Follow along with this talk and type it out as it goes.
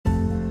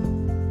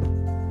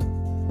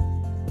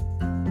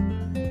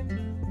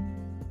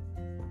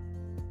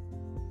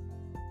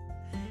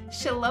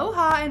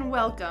Shaloha and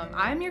welcome.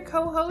 I'm your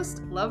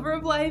co-host, lover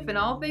of life and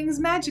all things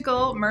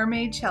magical,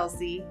 Mermaid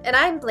Chelsea. And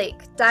I'm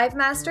Blake, dive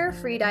master,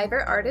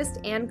 freediver, artist,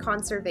 and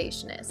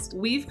conservationist.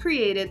 We've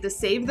created the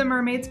Save the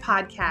Mermaids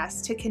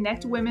podcast to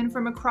connect women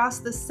from across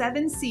the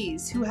 7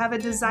 seas who have a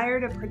desire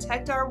to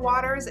protect our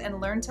waters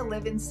and learn to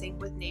live in sync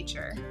with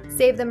nature.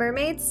 Save the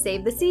mermaids,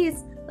 save the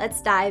seas.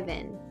 Let's dive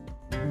in.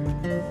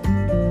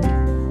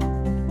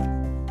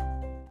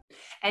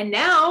 And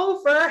now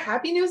for our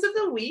happy news of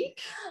the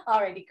week.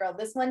 Alrighty, girl.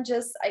 This one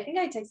I think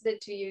I texted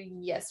it to you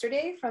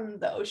yesterday from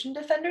the Ocean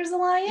Defenders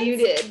Alliance. You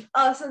did.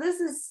 So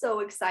this is so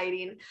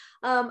exciting.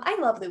 I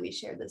love that we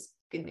share this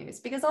good news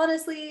because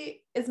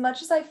honestly, as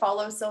much as I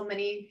follow so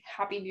many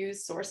happy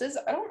news sources,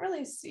 I don't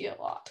really see a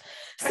lot.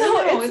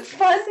 So it's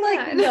fun,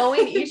 like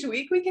knowing each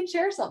week we can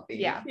share something.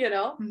 Yeah. You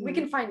know, we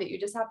can find it. You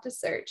just have to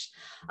search.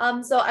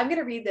 So I'm going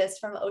to read this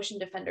from Ocean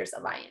Defenders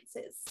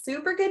Alliances.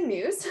 Super good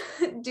news.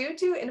 Due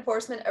to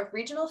enforcement of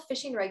regional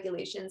fishing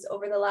regulations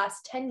over the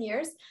last 10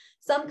 years,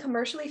 some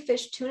commercially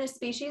fished tuna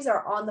species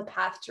are on the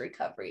path to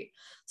recovery.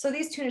 So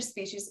these tuna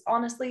species,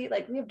 honestly,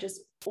 like we have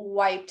just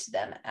wiped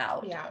them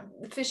out. Yeah.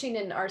 Fishing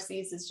in our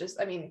seas is just,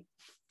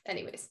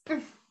 anyways,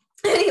 that's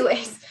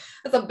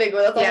a big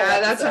one.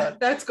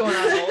 That's going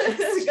on the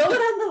list. Going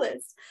on the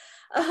list.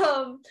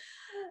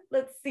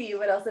 Let's see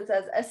what else it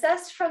says.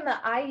 Assessed from the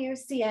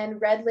IUCN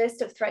Red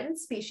List of Threatened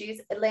Species,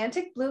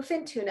 Atlantic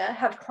bluefin tuna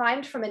have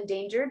climbed from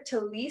endangered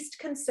to least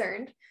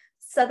concerned.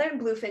 Southern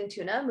bluefin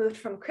tuna moved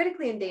from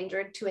critically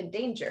endangered to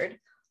endangered.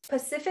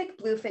 Pacific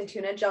bluefin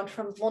tuna jumped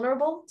from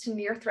vulnerable to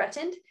near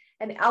threatened.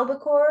 And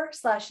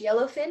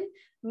albacore/yellowfin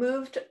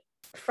moved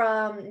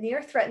from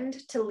near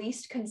threatened to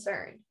least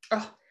concerned.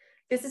 Oh,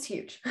 this is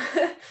huge.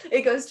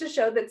 It goes to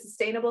show that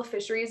sustainable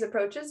fisheries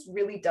approaches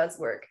really does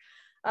work.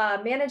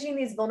 Managing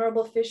these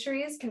vulnerable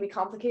fisheries can be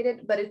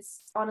complicated, but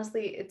it's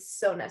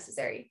so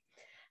necessary.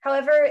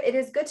 However, it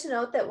is good to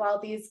note that while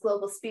these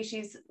global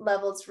species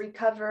levels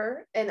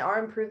recover and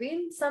are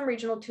improving, some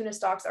regional tuna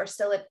stocks are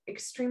still at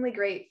extremely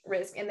great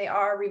risk and they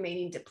are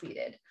remaining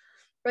depleted.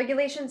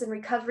 Regulations and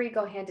recovery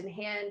go hand in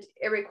hand.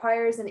 It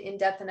requires an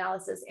in-depth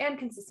analysis and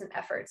consistent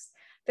efforts.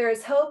 There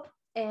is hope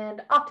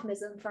and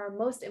optimism for our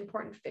most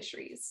important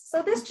fisheries.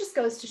 So this just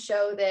goes to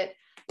show that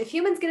if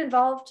humans get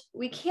involved,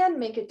 we can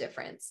make a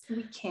difference.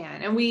 We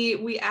can, and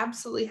we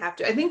absolutely have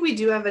to. I think we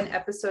do have an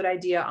episode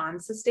idea on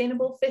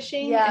sustainable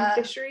fishing and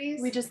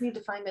fisheries. We just need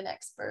to find an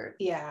expert.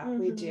 Yeah,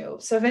 we do.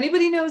 So if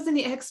anybody knows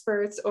any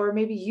experts, or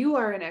maybe you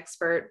are an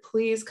expert,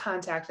 please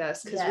contact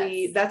us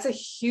because that's a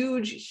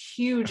huge,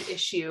 huge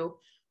issue.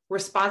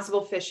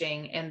 Responsible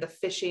fishing and the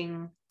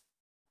fishing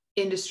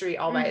industry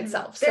all by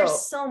itself.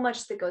 There's so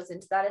much that goes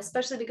into that,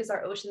 especially because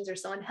our oceans are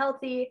so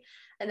unhealthy.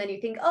 And then you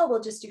think, oh,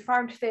 we'll just do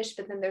farmed fish,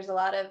 but then there's a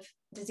lot of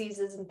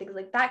diseases and things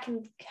like that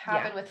can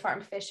happen with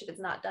farmed fish if it's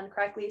not done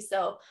correctly.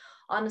 So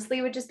honestly,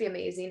 it would just be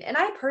amazing. And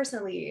I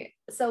personally,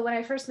 so when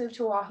I first moved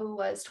to Oahu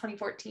was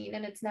 2014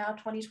 and it's now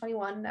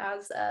 2021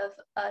 as of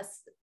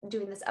us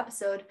doing this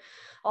episode.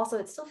 Also,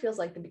 it still feels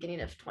like the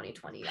beginning of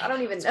 2020. I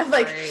don't even know,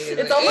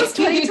 it's almost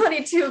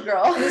 2022,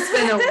 girl. It's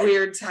been a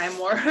weird time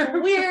warp.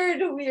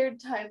 weird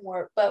time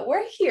warp, but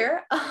we're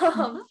here.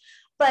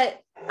 But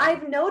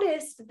I've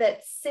noticed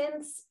that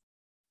since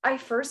I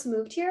first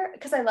moved here,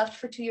 because I left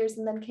for 2 years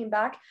and then came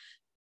back,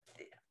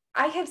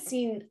 I have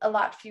seen a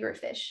lot fewer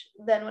fish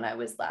than when I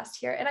was last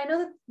here. And I know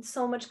that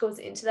so much goes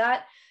into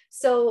that.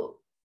 So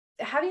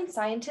having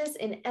scientists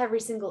in every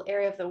single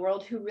area of the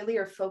world who really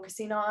are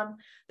focusing on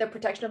the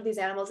protection of these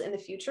animals in the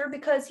future,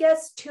 because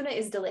yes, tuna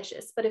is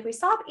delicious, but if we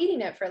stop eating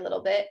it for a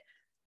little bit,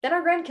 then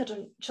our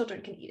grandchildren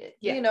can eat it.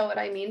 Yeah. You know what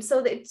I mean? So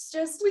it's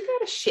just, we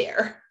got to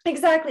share.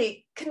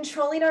 Exactly.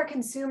 Controlling our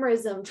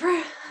consumerism for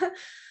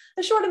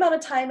a short amount of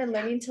time and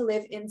learning to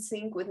live in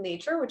sync with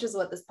nature, which is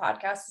what this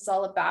podcast is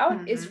all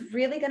about, is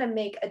really going to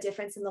make a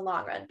difference in the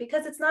long run,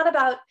 because it's not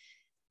about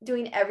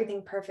doing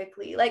everything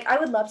perfectly. Like I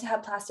would love to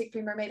have Plastic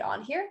Free Mermaid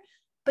on here,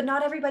 but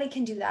not everybody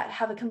can do that,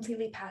 have a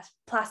completely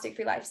plastic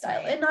free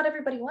lifestyle. Right. And not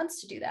everybody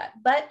wants to do that,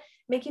 but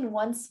making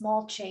one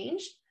small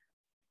change,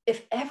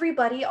 if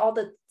everybody, all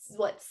the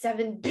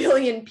 7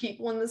 billion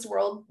people in this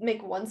world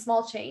make one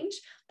small change,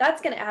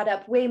 that's going to add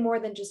up way more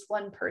than just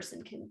one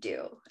person can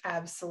do.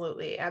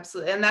 Absolutely.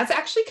 Absolutely. And that's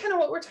actually kind of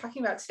what we're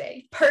talking about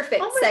today. Perfect.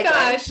 Oh my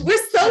gosh.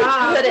 We're so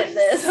good at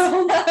this.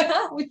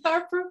 We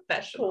are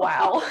professional.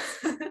 Wow.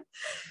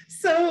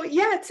 So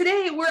yeah,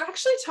 today we're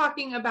actually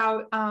talking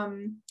about,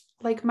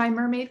 like my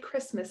mermaid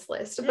Christmas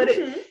list, but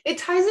it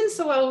ties in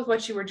so well with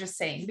what you were just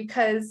saying,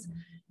 because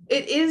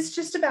it is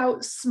just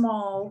about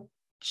small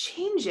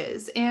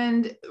changes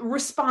and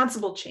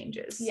responsible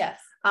changes. Yes.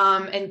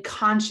 And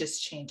conscious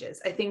changes.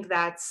 I think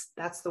that's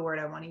the word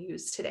I want to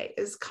use today,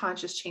 is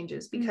conscious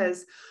changes,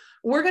 because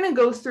we're going to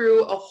go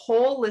through a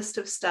whole list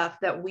of stuff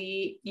that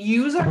we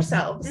use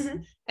ourselves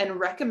and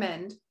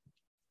recommend.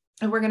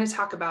 And we're going to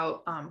talk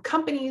about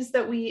companies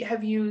that we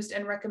have used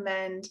and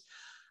recommend.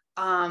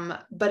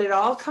 But it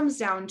all comes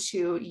down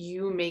to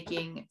you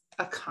making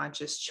a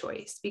conscious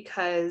choice,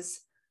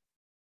 because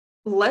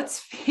let's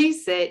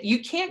face it,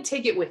 you can't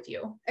take it with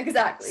you.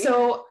 Exactly.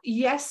 So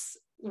yes,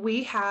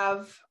 we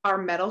have our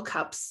metal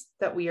cups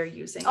that we are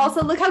using.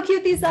 Also, look how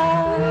cute these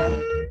are.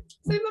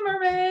 Save the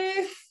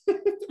mermaid.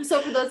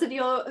 So for those of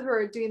you who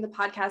are doing the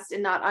podcast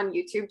and not on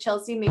YouTube,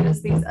 Chelsea made us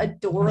these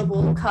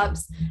adorable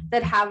cups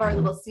that have our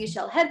little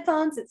seashell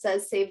headphones. It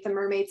says Save the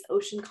Mermaids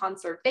Ocean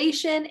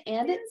Conservation,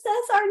 and it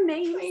says our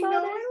names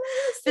on it.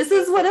 This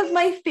is one of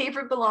my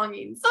favorite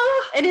belongings.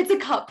 And it's a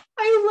cup.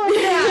 I love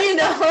that. You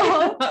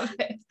know? I love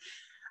it.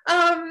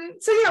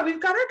 So yeah,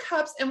 we've got our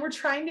cups and we're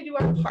trying to do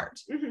our part.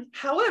 Mm-hmm.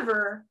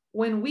 However,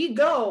 when we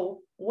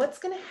go, what's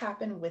going to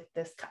happen with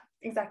this cup?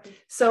 Exactly.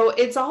 So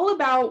it's all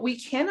about, we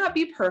cannot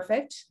be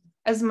perfect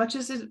as much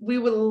as we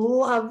would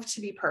love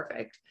to be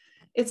perfect.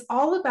 It's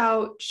all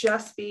about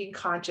just being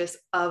conscious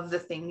of the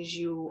things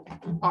you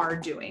are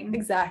doing.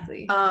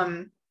 Exactly.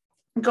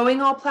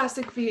 Going all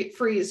plastic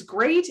free is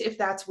great if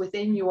that's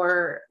within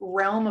your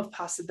realm of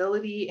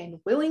possibility and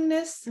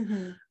willingness.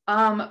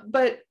 Mm-hmm.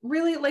 But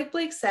really, like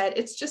Blake said,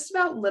 it's just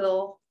about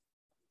little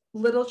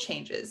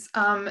changes.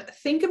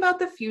 Think about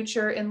the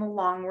future in the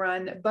long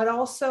run, but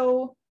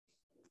also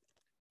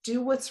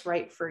do what's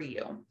right for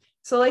you.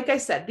 So like I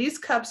said, these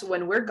cups,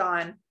 when we're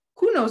gone,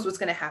 who knows what's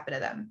going to happen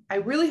to them? I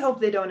really hope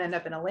they don't end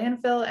up in a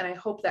landfill. And I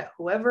hope that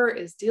whoever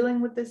is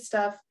dealing with this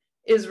stuff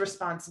is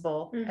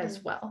responsible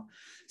as well.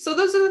 So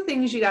those are the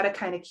things you got to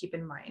kind of keep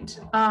in mind.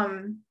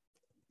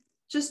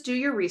 Just do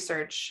your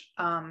research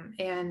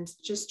and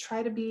just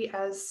try to be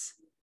as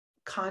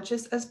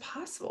conscious as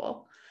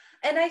possible.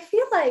 And I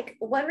feel like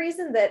one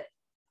reason that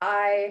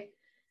I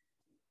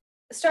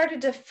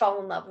started to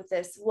fall in love with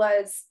this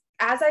was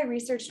as I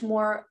researched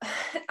more,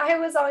 I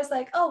was always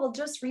like, oh, well,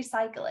 just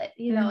recycle it.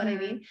 You know what I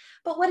mean?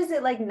 But what is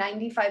it, like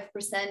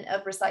 95%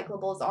 of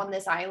recyclables on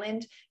this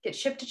island get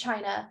shipped to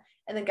China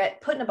and then get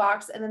put in a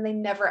box and then they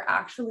never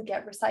actually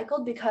get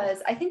recycled, because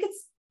I think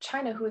it's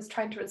China who is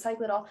trying to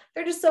recycle it all.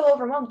 They're just so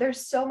overwhelmed.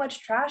 There's so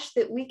much trash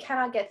that we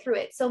cannot get through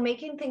it. So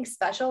making things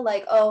special,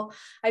 like, oh,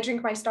 I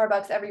drink my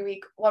Starbucks every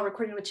week while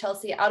recording with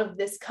Chelsea out of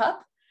this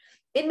cup,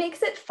 it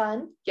makes it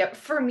fun. Yep.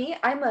 For me,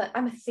 I'm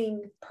a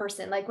theme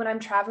person. Like when I'm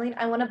traveling,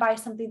 I want to buy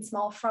something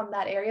small from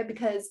that area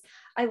because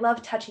I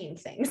love touching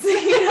things.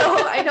 You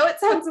know, I know it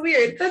sounds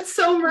weird. That's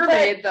so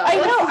mermaid though. I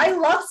know. I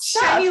love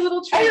shiny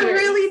little treasures. I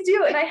really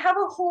do. And I have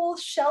a whole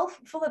shelf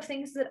full of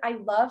things that I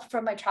love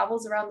from my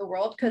travels around the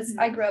world, because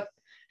I grew up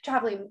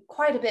traveling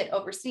quite a bit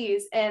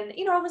overseas, and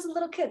you know, I was a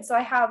little kid, so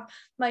I have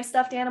my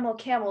stuffed animal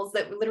camels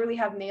that literally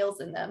have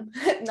nails in them.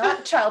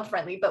 Not child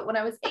friendly, but when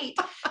I was 8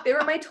 they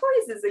were my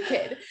toys as a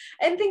kid,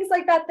 and things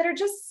like that that are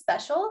just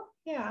special.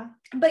 Yeah,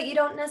 but you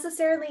don't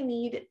necessarily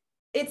need,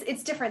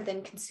 it's different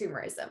than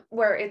consumerism,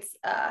 where it's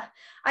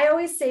I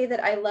always say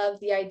that I love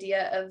the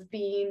idea of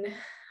being,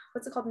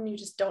 what's it called when you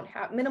just don't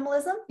have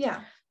minimalism. Yeah,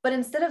 but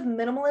instead of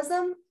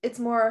minimalism, it's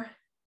more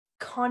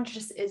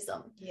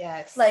consciousism.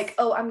 Yes. Like,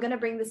 oh, I'm going to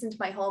bring this into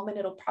my home and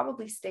it'll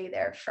probably stay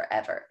there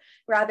forever,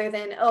 rather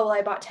than, oh,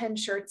 I bought 10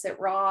 shirts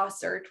at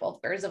Ross or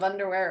 12 pairs of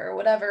underwear or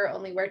whatever,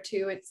 only wear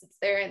 2, it's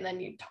there, and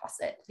then you toss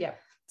it. Yeah.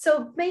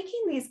 So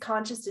making these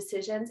conscious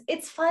decisions,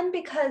 it's fun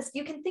because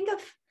you can think of,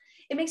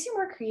 it makes you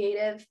more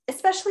creative,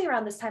 especially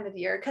around this time of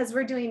year, because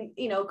we're doing,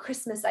 you know,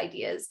 Christmas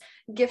ideas,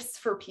 gifts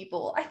for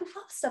people. I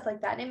love stuff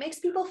like that. And it makes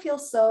people feel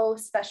so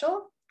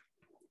special.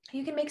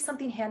 You can make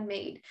something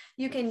handmade.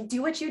 You can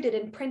do what you did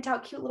and print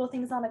out cute little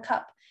things on a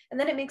cup. And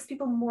then it makes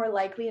people more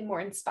likely and more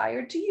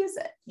inspired to use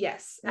it.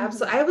 Yes,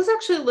 absolutely. I was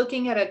actually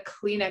looking at a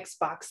Kleenex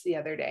box the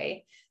other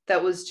day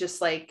that was just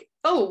like,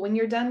 oh, when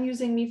you're done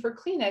using me for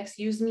Kleenex,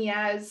 use me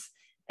as,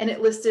 and it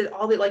listed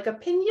all the, like a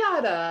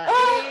piñata,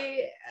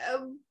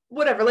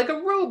 whatever, like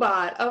a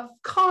robot, a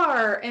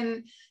car.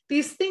 And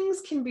these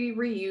things can be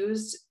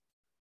reused,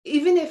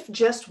 even if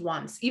just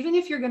once. Even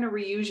if you're going to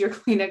reuse your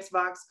Kleenex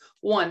box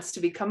once to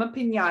become a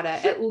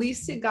piñata, at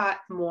least it got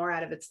more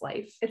out of its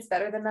life. It's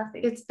better than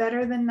nothing. It's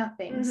better than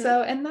nothing.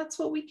 So, and that's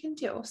what we can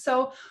do.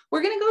 So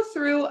we're going to go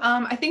through,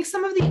 I think,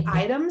 some of the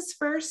items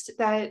first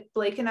that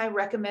Blake and I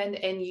recommend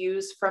and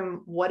use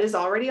from what is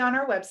already on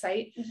our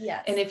website.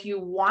 Yes. And if you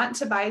want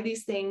to buy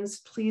these things,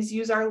 please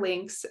use our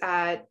links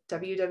at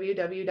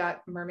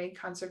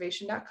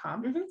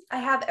www.mermaidconservation.com. I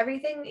have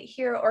everything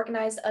here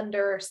organized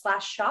under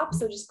 /shop.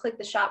 So just click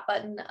the shop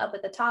button up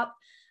at the top.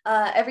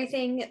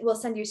 Everything will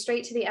send you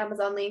straight to the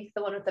Amazon link,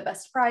 the one with the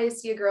best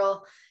price. Your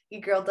girl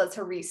does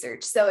her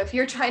research. So if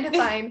you're trying to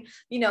find,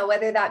 you know,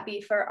 whether that be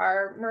for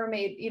our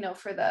mermaid, you know,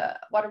 for the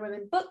Water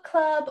Women Book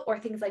Club or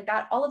things like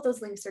that, all of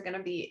those links are going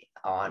to be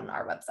on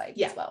our website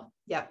as well.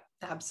 Yep,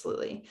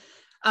 absolutely.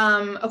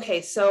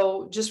 Okay,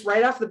 so just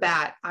right off the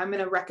bat, I'm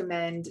going to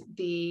recommend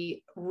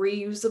the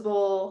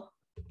reusable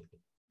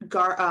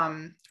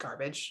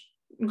garbage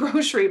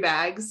grocery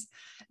bags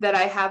that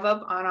I have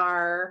up on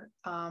our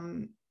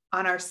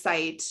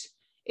site.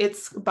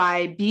 It's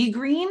by Bee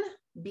Green,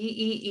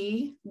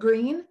 BEE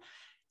Green.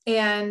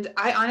 And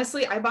I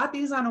honestly bought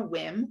these on a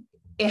whim,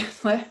 and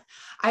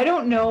I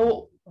don't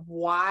know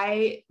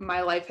why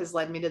my life has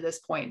led me to this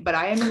point, but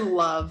I am in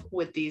love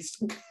with these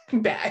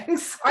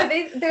bags.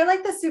 They're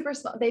like the super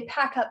small, they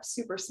pack up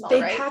super small,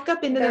 They right? pack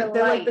up into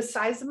they're like the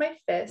size of my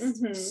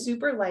fist,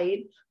 super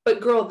light,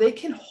 but girl, they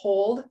can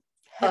hold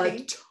heavy.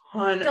 A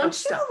ton of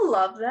stuff. Don't you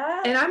love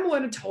that? And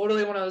I'm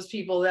totally one of those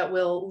people that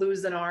will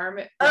lose an arm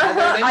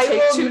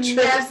I will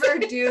never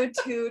do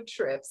 2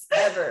 trips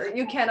ever.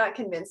 You cannot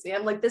convince me.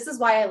 I'm like, this is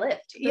why I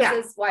lift.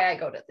 This is why I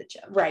go to the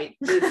gym. Right.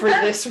 For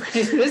this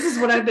reason. This is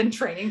what I've been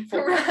training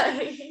for.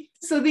 Right.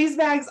 So these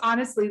bags,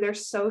 honestly, they're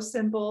so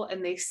simple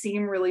and they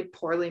seem really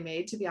poorly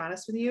made, to be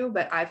honest with you,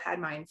 but I've had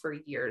mine for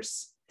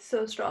years.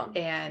 So strong.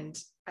 And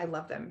I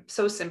love them.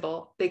 So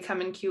simple. They come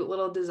in cute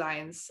little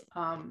designs.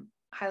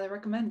 Highly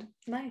recommend.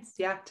 Nice.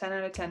 Yeah, 10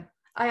 out of 10.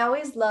 I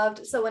always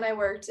loved, so when I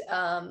worked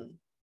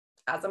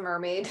as a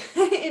mermaid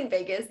in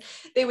Vegas,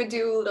 they would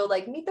do little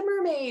like meet the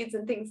mermaids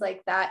and things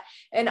like that.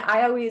 And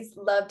I always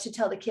loved to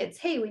tell the kids,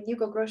 hey, when you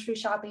go grocery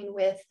shopping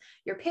with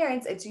your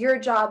parents, it's your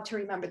job to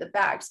remember the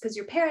bags, because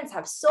your parents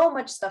have so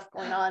much stuff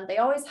going on. They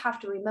always have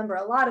to remember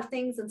a lot of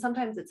things, and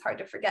sometimes it's hard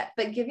to forget.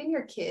 But giving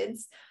your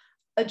kids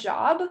a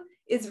job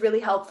is really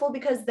helpful,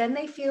 because then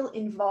they feel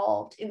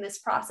involved in this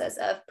process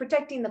of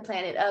protecting the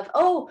planet, of,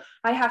 oh,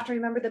 I have to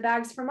remember the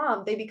bags for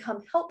mom. They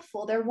become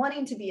helpful. They're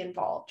wanting to be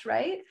involved,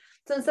 right?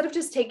 So instead of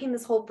just taking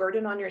this whole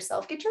burden on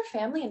yourself, get your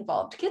family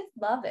involved. Kids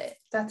love it.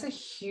 That's a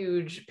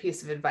huge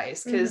piece of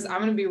advice, because I'm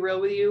going to be real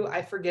with you.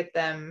 I forget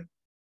them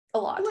a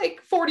lot,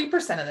 like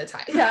 40% of the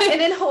time. Yeah.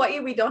 And in Hawaii,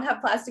 we don't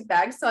have plastic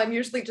bags, so I'm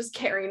usually just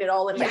carrying it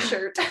all in my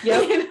shirt.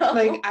 Yep. You know?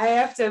 Like I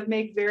have to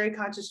make very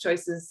conscious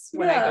choices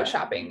when I go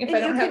shopping. If I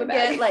don't have a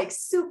bag, get like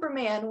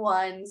Superman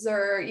ones,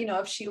 or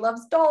if she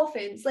loves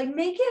dolphins, like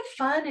make it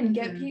fun and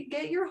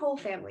get your whole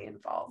family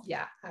involved.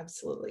 Yeah,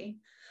 absolutely.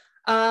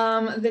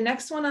 The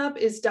next one up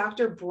is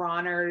Dr.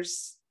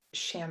 Bronner's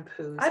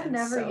shampoos. I've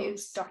never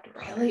used Dr.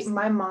 Bronner's. Really?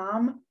 My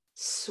mom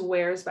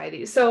swears by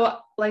these. So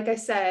like I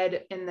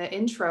said in the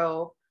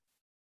intro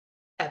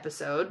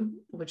episode,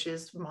 which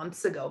is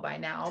months ago by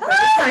now, by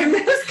the time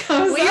this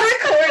comes we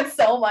record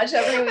so much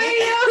every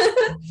week.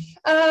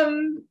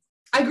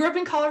 I grew up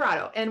in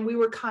Colorado, and we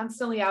were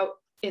constantly out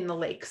in the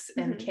lakes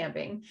and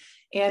camping,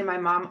 and my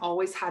mom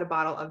always had a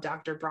bottle of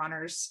Dr.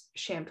 Bronner's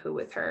shampoo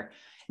with her.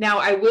 Now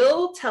I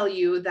will tell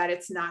you that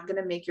it's not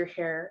going to make your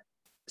hair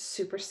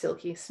super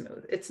silky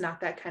smooth. It's not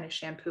that kind of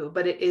shampoo,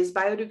 but it is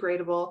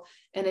biodegradable,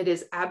 and it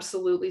is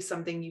absolutely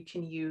something you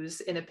can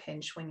use in a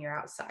pinch when you're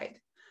outside.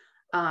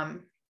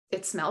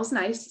 It smells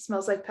nice. It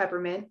smells like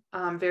peppermint.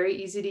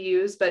 Very easy to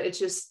use, but it's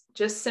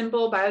just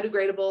simple,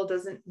 biodegradable,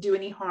 doesn't do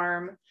any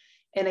harm.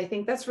 And I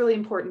think that's really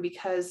important,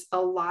 because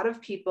a lot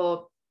of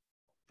people,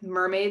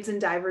 mermaids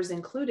and divers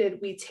included,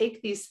 we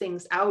take these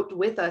things out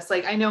with us.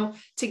 Like I know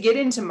to get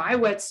into my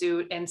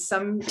wetsuit and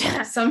some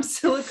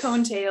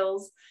silicone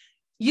tails,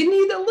 you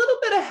need a little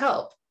bit of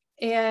help.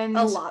 And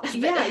a lot of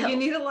help. You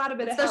need a lot of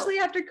bit especially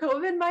of help. After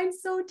COVID,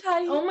 mine's so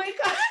tight. Oh my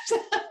gosh.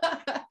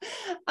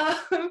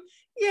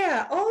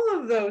 Yeah,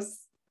 all of those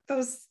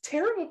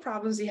terrible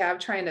problems you have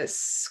trying to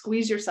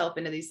squeeze yourself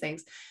into these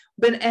things.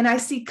 And I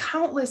see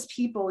countless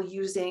people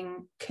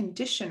using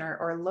conditioner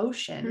or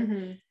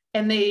lotion,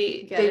 and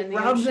they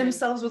rub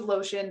themselves with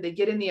lotion, they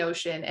get in the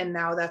ocean, and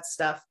now that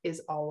stuff is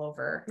all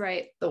over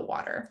the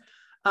water.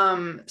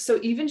 So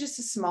even just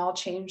a small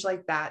change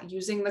like that,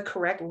 using the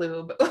correct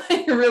lube,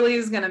 really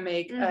is going to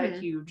make a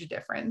huge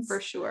difference.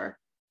 For sure.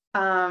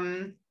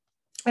 And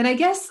I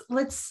guess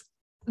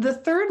the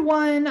third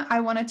one I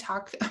want to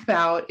talk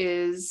about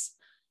is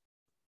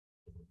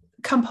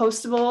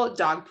compostable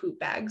dog poop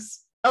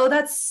bags. Oh,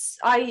 that's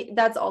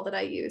all that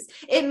I use.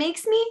 It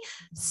makes me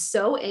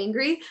so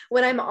angry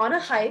when I'm on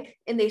a hike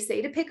and they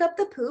say to pick up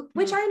the poop,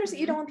 which I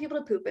understand you don't want people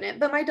to poop in it,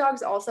 but my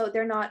dogs also,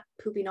 they're not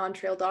pooping on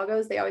trail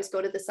doggos. They always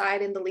go to the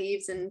side in the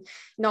leaves, and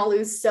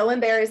Nalu's so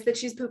embarrassed that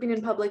she's pooping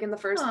in public in the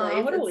first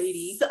place. What a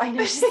lady. I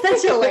know, she's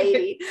such a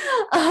lady.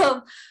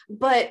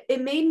 But it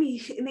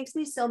makes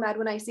me so mad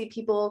when I see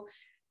people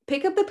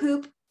pick up the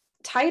poop,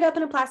 tie it up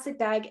in a plastic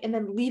bag, and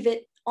then leave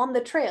it on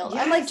the trail.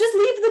 Yes. I'm like, just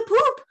leave the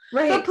poop.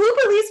 Right. The poop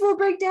at least will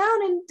break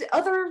down, and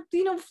other,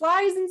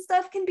 flies and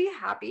stuff can be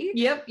happy.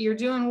 Yep. You're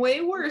doing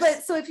way worse.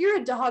 But so if you're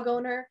a dog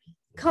owner,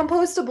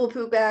 compostable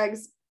poop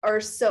bags are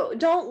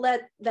don't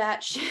let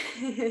that shit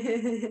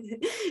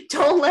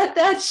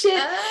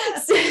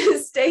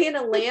stay in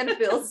a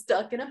landfill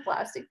stuck in a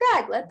plastic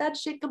bag. Let that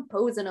shit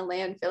compose in a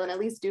landfill and at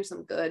least do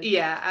some good.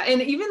 Yeah.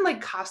 And even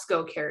like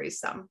Costco carries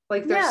some,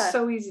 like they're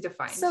so easy to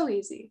find. So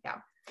easy. Yeah.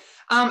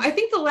 I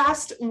think the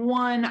last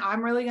one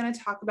I'm really going to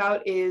talk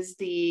about is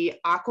the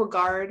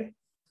AquaGuard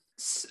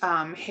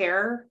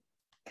hair.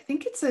 I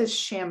think it's a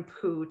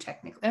shampoo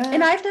technically.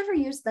 And I've never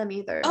used them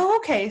either. Oh,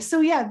 okay.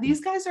 So yeah,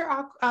 these guys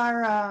are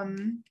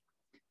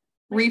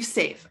reef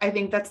safe. I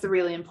think that's the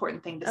really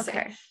important thing to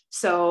say.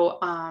 So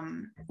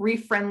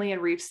reef friendly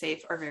and reef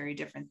safe are very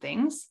different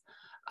things.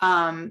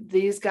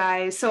 These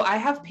guys, so I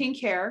have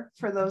pink hair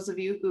for those of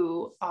you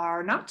who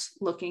are not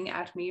looking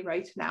at me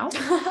right now.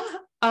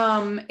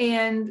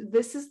 And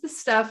this is the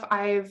stuff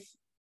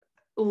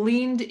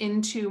leaned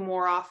into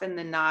more often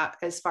than not,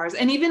 as far as,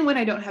 and even when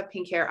I don't have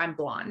pink hair, I'm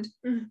blonde.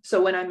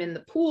 So when I'm in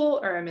the pool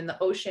or I'm in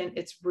the ocean,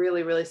 it's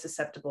really, really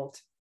susceptible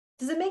to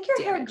Does it make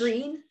your hair damage.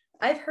 green?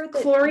 I've heard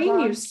that Chlorine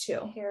blonde used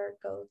to. hair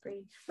go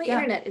green. My Yeah.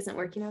 internet isn't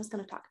working. I was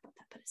going to talk about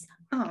that, but it's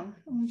not. Oh,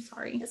 I'm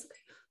sorry. It's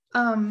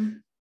okay.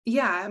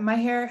 Yeah, my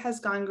hair has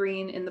gone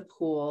green in the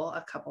pool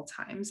a couple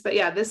times, but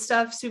yeah, this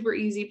stuff super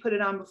easy. Put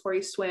it on before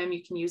you swim.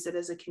 You can use it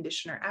as a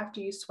conditioner after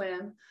you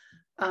swim.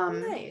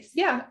 Nice.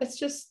 Yeah, it's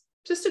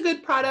just a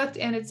good product,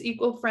 and it's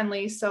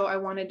eco-friendly. So I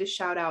wanted to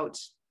shout out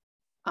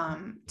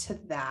to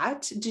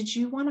that. Did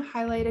you want to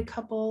highlight a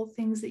couple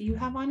things that you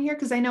have on here?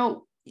 Because I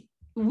know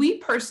we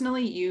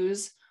personally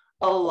use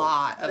a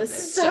lot of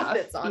this stuff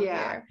that's on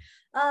here.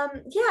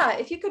 Yeah,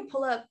 if you could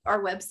pull up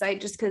our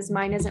website, just because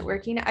mine isn't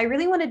working. I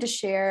really wanted to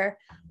share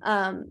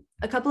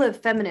a couple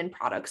of feminine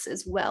products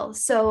as well.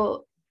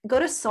 So go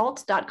to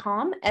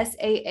saalt.com,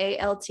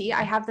 SAALT.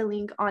 I have the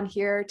link on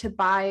here to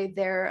buy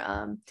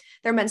their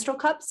menstrual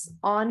cups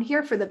on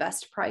here for the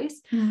best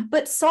price.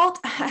 But Saalt,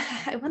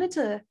 I wanted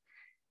to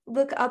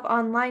look up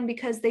online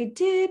because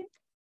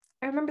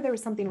I remember there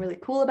was something really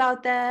cool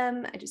about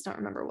them. I just don't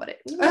remember what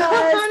it was.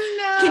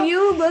 Oh, no. Can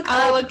you look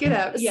it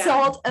up? Yeah.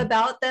 Saalt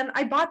about them?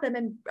 I bought them,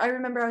 and I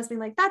remember I was being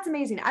like, that's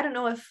amazing. I don't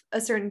know if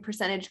a certain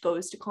percentage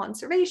goes to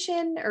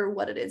conservation or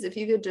what it is. If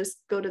you could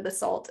just go to the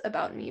Saalt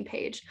About Me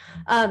page.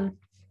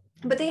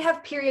 But they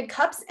have period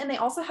cups, and they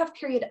also have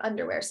period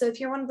underwear. So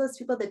if you're one of those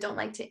people that don't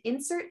like to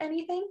insert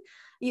anything,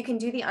 you can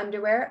do the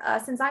underwear.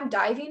 Since I'm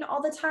diving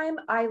all the time,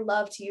 I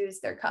love to use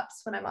their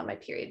cups when I'm on my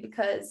period,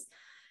 because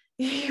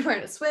you're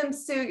wearing a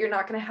swimsuit, you're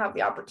not going to have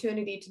the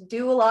opportunity to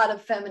do a lot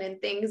of feminine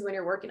things when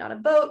you're working on a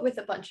boat with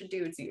a bunch of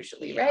dudes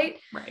usually, right?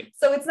 Right.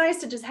 So it's nice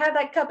to just have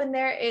that cup in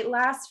there. It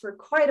lasts for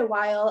quite a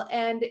while,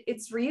 and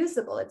it's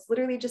reusable. It's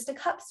literally just a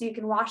cup, so you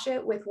can wash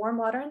it with warm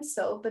water and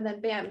soap, and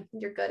then bam,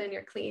 you're good and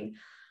you're clean.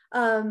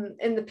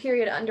 And the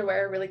period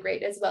underwear are really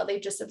great as well. They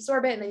just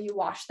absorb it, and then you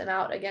wash them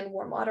out, again,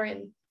 warm water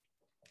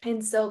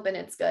and soap, and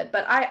it's good.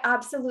 But I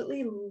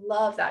absolutely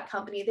love that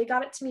company. They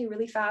got it to me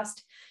really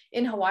fast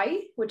in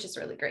Hawaii, which is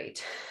really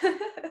great.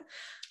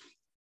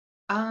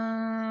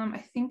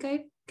 I think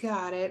I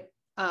got it.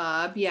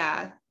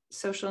 Yeah,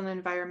 social and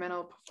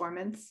environmental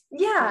performance.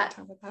 Yeah,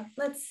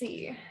 let's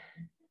see.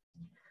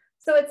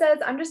 So it says,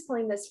 I'm just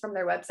pulling this from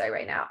their website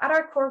right now. At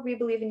our core, we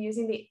believe in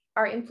using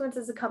our influence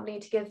as a company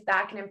to give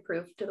back and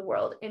improve to the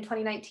world. In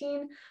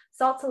 2019,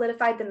 Saalt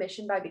solidified the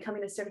mission by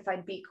becoming a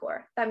certified B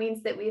Corp. That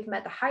means that we've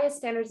met the highest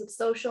standards of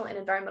social and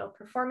environmental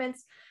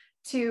performance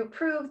to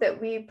prove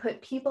that we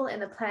put people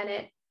and the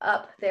planet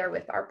up there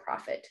with our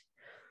profit.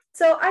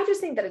 So I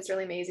just think that it's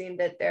really amazing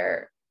that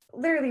they're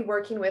literally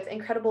working with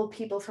incredible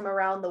people from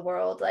around the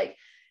world. Like,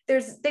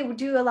 they would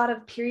do a lot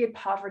of period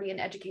poverty and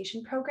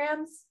education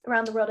programs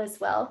around the world as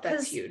well.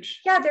 That's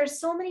huge. Yeah, there's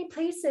so many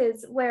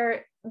places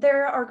where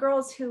there are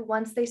girls who,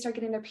 once they start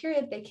getting their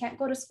period, they can't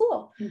go to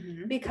school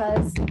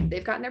because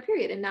they've gotten their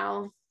period, and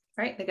now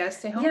they gotta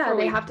stay home. Yeah,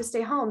 they have to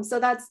stay home. So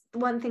that's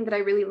one thing that I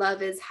really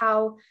love, is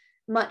how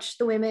much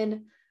the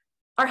women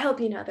are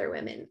helping other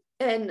women.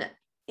 And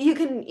you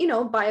can,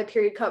 buy a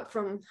period cup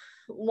from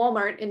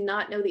Walmart and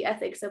not know the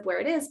ethics of where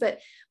it is, but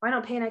why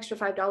not pay an extra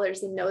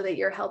 $5 and know that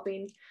you're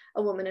helping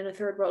a woman in a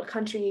third world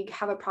country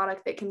have a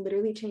product that can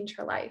literally change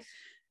her life?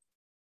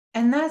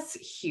 And that's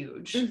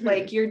huge.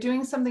 Like, you're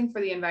doing something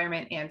for the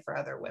environment and for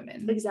other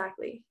women.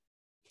 Exactly.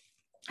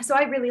 So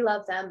I really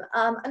love them.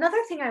 Another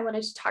thing I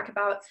wanted to talk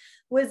about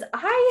was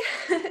I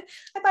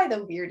buy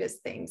the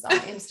weirdest things on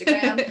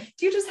Instagram.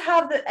 Do you just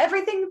have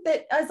everything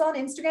that is on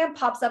Instagram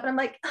pops up and I'm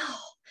like, oh,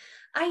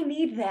 I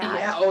need that.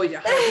 Yeah. Oh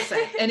yeah.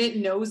 100%. And it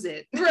knows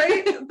it.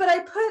 Right. But I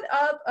put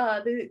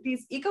up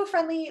these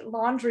eco-friendly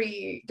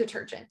laundry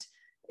detergent.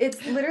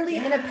 It's literally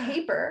in a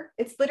paper.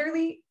 It's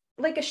literally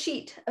like a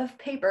sheet of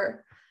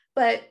paper,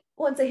 but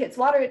once it hits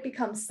water, it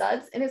becomes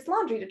suds, and it's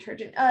laundry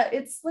detergent.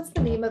 What's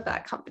the name of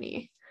that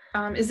company?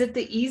 Is it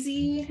the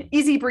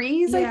Easy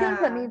Breeze? I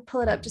think. Let me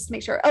pull it up just to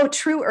make sure. Oh,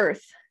 True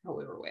Earth. Oh,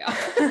 we were way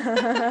off.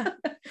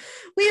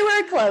 We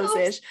were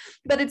close-ish,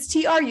 but it's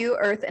TRU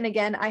Earth. And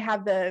again, I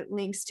have the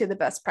links to the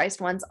best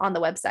priced ones on the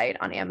website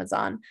on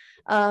Amazon.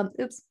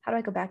 Oops, how do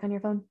I go back on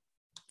your phone?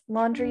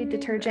 Laundry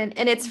detergent,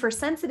 and it's for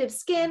sensitive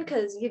skin,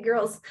 because you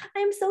girls,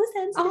 I'm so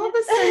sensitive. All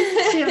the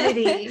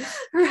sensitivity.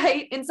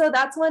 Right. And so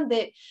that's one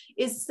that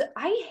is,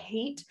 I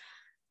hate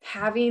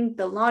having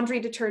the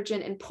laundry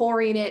detergent and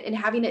pouring it and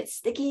having it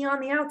sticky on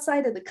the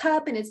outside of the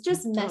cup, and it's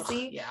just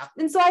messy. Yeah.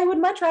 And so I would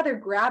much rather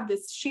grab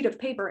this sheet of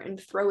paper and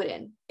throw it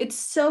in. It's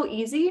so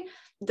easy.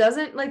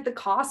 Doesn't, like, the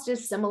cost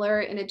is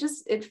similar, and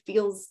it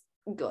feels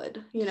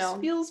good, Just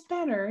feels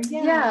better.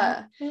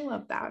 Yeah. I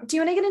love that. Do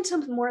you want to get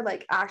into more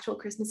like actual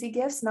Christmassy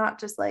gifts, not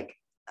just like,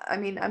 I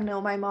mean, I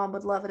know my mom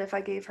would love it if I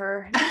gave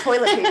her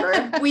toilet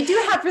paper. We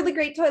do have really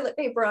great toilet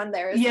paper on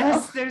there.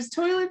 Yes, there's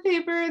toilet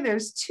paper,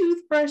 there's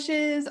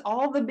toothbrushes,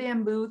 all the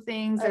bamboo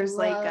things. There's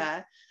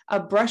like a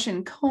brush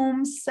and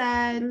comb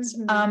set.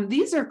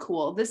 These are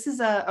cool. This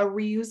is a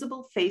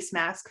reusable face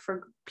mask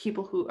for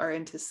people who are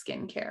into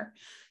skincare.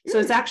 So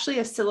it's actually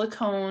a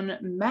silicone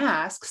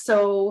mask.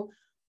 So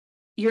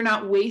you're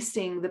not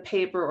wasting the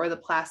paper or the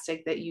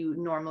plastic that you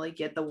normally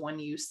get the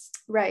one-use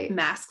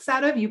masks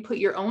out of. You put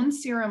your own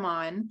serum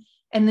on,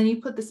 and then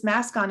you put this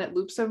mask on, it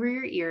loops over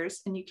your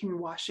ears, and you can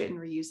wash it and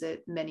reuse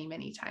it many,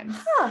 many times.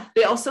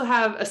 They also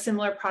have a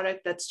similar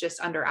product that's just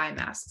under eye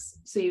masks.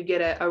 So you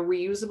get a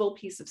reusable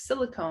piece of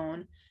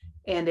silicone,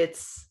 and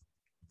it's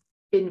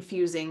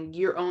infusing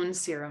your own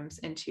serums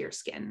into your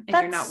skin, and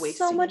you're not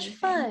wasting so much anything.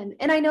 Fun.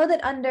 And I know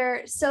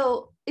that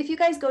so if you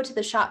guys go to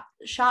the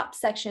shop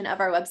section of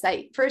our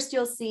website, first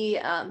you'll see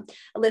a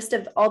list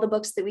of all the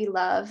books that we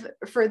love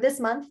for this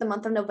month, the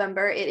month of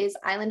November. It is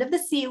Island of the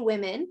Sea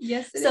Women.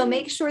 Yes. So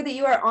make sure that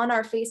you are on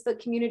our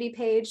Facebook community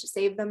page,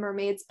 Save the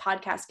Mermaids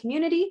podcast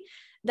community.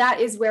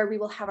 That is where we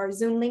will have our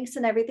Zoom links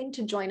and everything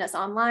to join us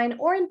online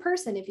or in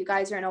person if you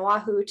guys are in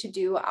Oahu to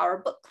do our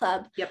book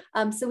club.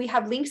 Yep. So we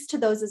have links to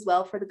those as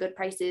well for the good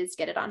prices.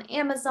 Get it on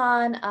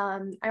Amazon.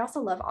 I also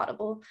love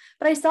Audible,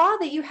 but I saw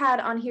that you had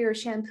on here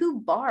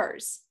shampoo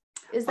bars.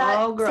 Is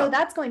that so?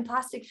 That's going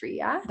plastic free,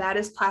 yeah? That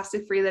is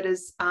plastic free. That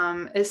is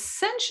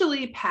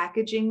essentially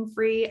packaging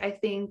free. I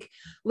think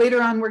later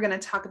on we're going to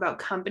talk about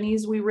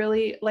companies we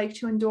really like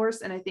to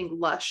endorse, and I think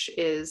Lush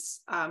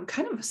is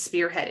kind of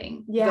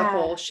spearheading the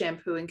whole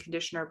shampoo and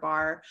conditioner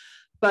bar.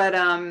 But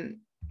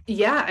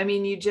yeah, I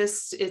mean,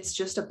 it's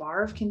just a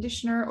bar of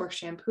conditioner or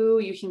shampoo.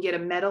 You can get a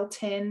metal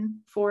tin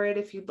for it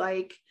if you'd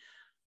like.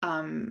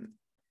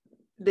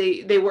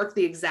 They work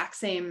the exact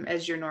same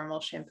as your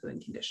normal shampoo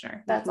and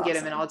conditioner. You can get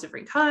them in all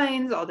different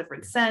kinds, all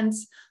different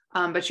scents,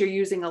 but you're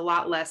using a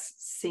lot less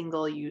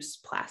single-use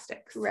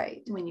plastics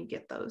when you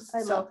get those.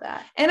 I love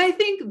that. And I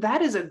think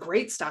that is a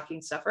great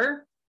stocking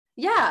stuffer.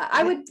 Yeah,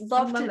 I would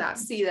love to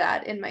see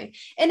that in my,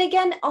 and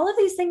again, all of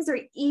these things are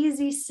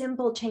easy,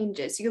 simple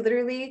changes. You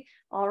literally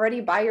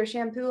already buy your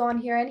shampoo on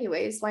here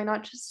anyways. Why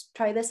not just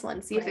try this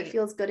one? See if it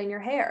feels good in your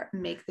hair.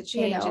 Make the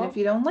change. And if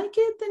you don't like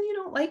it, then you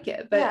don't like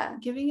it.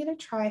 But giving it a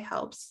try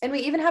helps. And we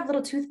even have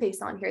little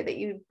toothpaste on here that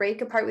you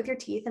break apart with your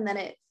teeth, and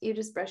then you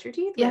just brush your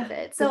teeth with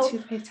it. So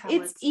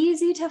it's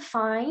easy to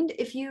find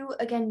if you,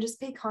 again, just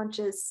pay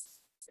conscious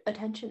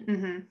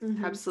attention.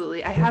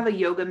 Absolutely. I have a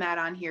yoga mat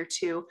on here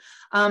too.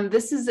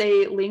 This is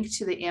a link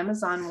to the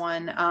Amazon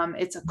one.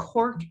 It's a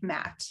cork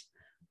mat,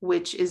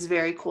 which is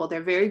very cool.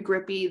 They're very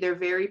grippy. They're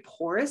very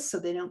porous, so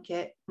they don't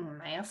get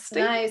nasty.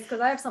 Nice, because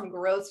I have some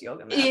gross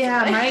yoga mats.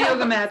 Yeah, my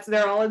yoga mats,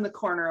 they're all in the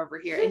corner over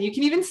here. And you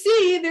can even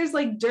see there's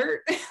like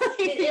dirt.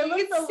 It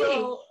looks a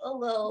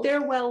little.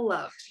 They're well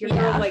loved. Your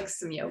girl likes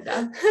some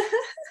yoga.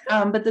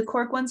 But the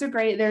cork ones are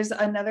great. There's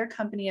another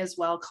company as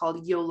well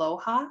called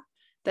Yoloha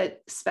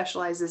that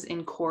specializes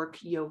in cork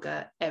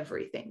yoga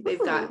everything. They've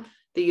got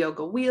the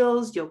yoga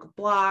wheels, yoga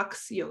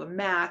blocks, yoga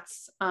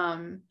mats.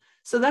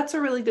 So that's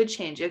a really good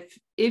change.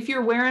 If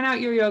you're wearing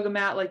out your yoga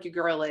mat like your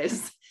girl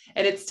is,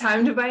 and it's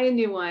time to buy a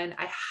new one,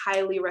 I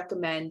highly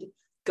recommend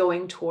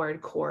going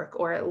toward cork,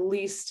 or at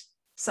least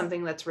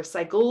something that's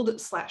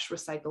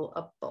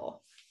recycled/recyclable.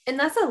 And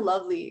that's I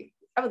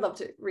would love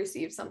to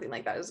receive something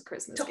like that as a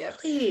Christmas gift.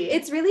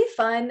 It's really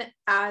fun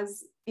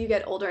as you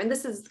get older, and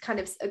this is kind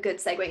of a good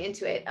segue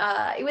into it.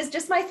 It was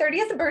just my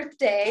 30th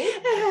birthday.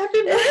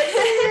 Happy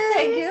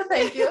birthday!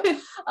 Thank you.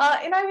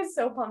 And I was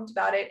so pumped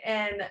about it.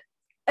 And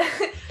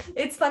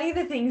it's funny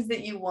the things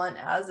that you want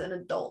as an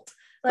adult.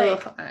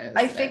 Like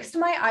I fixed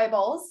my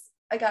eyeballs.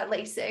 I got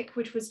LASIK,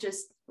 which was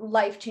just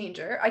life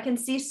changer. I can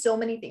see so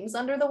many things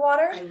under the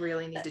water. I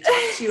really need to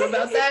talk to you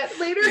about that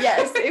later.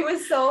 Yes, it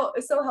was so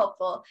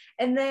helpful.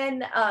 And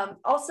then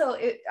also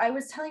I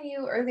was telling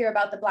you earlier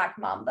about the Black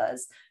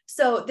Mambas.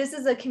 So this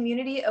is a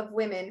community of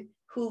women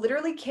who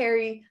literally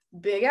carry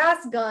big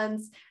ass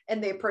guns,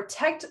 and they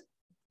protect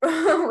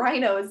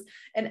rhinos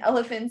and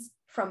elephants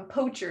from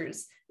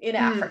poachers in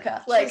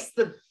Africa. Like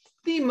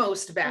the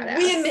most badass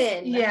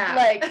women. Yeah.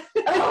 Like,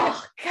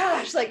 oh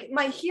gosh, like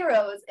my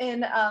heroes.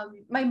 And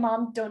my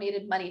mom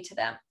donated money to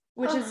them,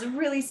 which is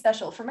really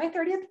special for my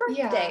 30th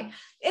birthday. Yeah.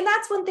 And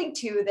that's one thing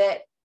too,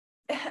 that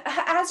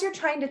as you're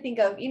trying to think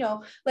of,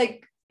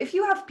 like if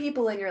you have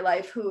people in your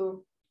life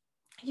who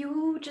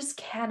you just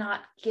cannot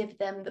give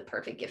them the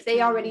perfect gift.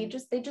 They already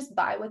they just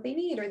buy what they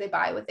need, or they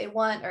buy what they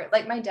want. Or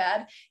like my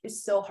dad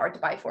is so hard to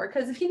buy for,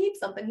 because if he needs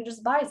something, he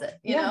just buys it,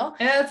 you know?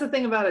 Yeah, that's the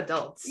thing about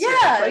adults.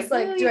 Yeah. It's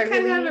like, do I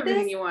really have need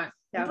everything this? You want?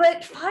 Yeah.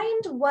 But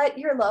find what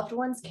your loved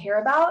ones care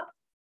about.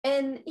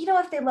 And,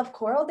 if they love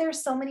coral,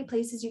 there's so many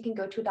places you can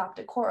go to adopt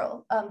a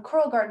coral.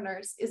 Coral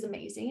Gardeners is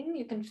amazing.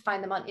 You can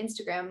find them on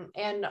Instagram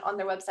and on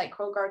their website,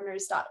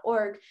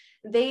 coralgardeners.org.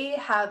 They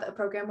have a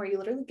program where you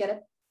literally get a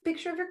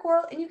picture of your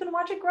coral and you can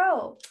watch it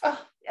grow.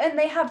 And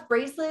they have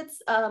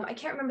bracelets. I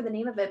can't remember the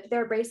name of it, but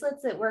there are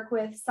bracelets that work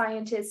with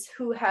scientists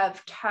who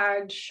have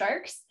tagged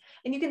sharks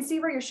and you can see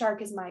where your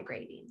shark is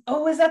migrating.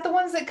 Oh, is that the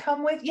ones that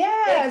come with?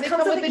 Yeah, It they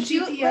comes come with with a the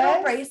cute GPS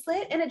little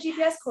bracelet and a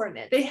GPS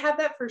coordinate. They have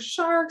that for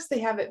sharks. They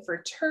have it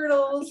for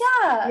turtles.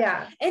 Yeah.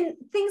 Yeah. And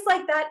things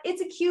like that.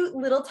 It's a cute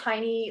little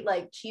tiny,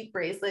 like cheap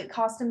bracelet,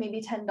 cost them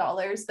maybe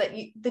 $10, but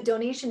the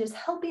donation is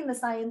helping the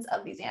science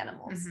of these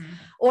animals. Mm-hmm.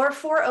 Or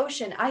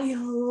 4Ocean. I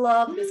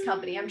love this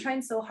company. I'm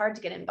trying so hard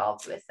to get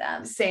involved with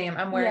them. Same.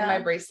 I'm wearing my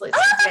bracelet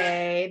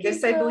today.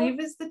 This, I believe,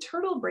 is the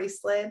turtle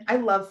bracelet. I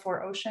love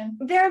 4Ocean.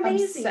 They're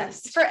amazing.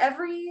 Obsessed. For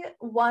every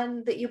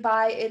one that you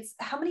buy, it's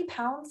how many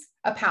pounds?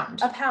 A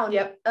pound. A pound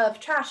Yep. of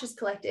trash is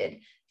collected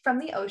from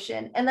the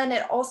ocean. And then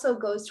it also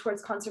goes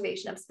towards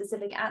conservation of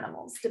specific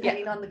animals,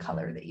 depending on the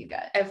color that you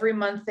get. Every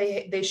month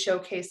they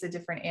showcase the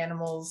different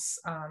animals'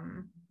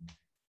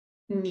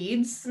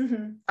 needs.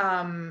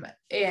 Mm-hmm.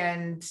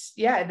 And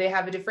yeah, they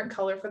have a different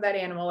color for that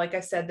animal. Like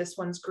I said, this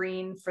one's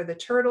green for the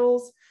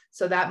turtles.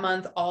 So that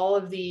month, all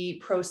of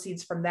the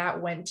proceeds from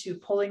that went to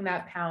pulling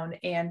that pound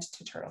and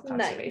to turtle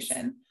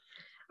conservation. Nice.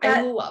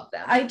 I love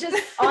them. I just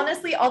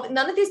honestly,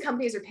 none of these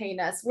companies are paying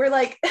us. We're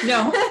like,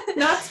 no,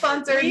 not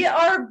sponsored. We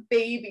are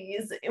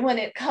babies when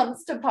it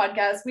comes to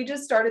podcasts. We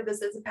just started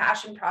this as a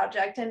passion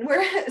project and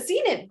we're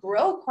seeing it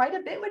grow quite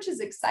a bit, which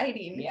is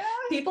exciting. Yeah.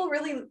 People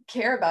really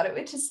care about it,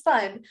 which is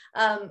fun.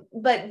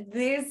 But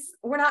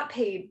we're not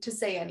paid to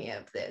say any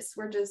of this.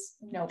 We're just,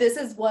 this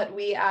is what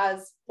we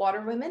as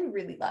water women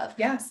really love.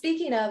 Yeah.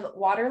 Speaking of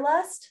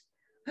waterlust.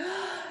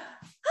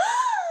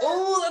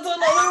 Oh, that's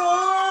another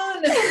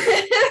one.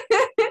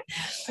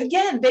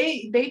 Again,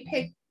 they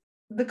pick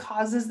the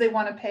causes they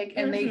want to pick,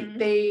 and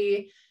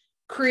they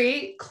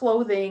create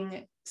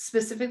clothing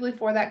specifically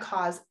for that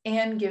cause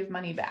and give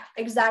money back.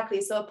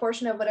 Exactly. So a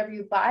portion of whatever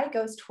you buy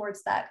goes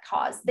towards that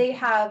cause. They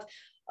have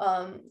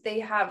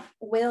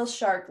whale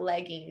shark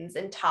leggings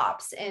and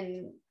tops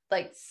and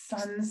like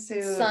sun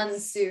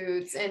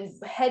suits and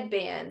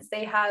headbands.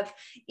 They have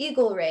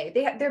eagle ray.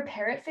 They have their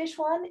parrotfish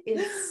one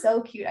is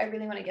so cute. I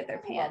really want to get their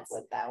pants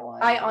with that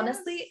one. I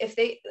honestly, if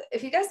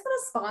you guys want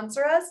to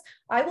sponsor us,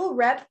 I will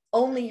rep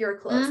only your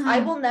clothes. I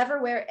will never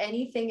wear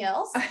anything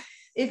else.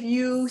 If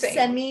you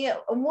send me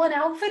one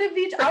outfit of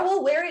each, I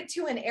will wear it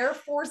to an Air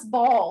Force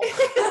ball.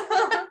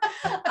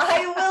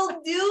 I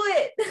will do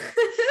it.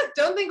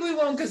 Don't think we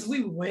won't, because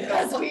we will.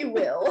 Yes, we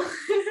will.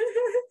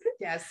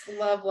 Yes,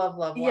 love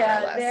Waterlust.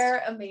 Yeah,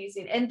 they're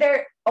amazing. And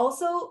their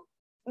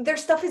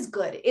stuff is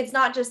good. It's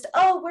not just,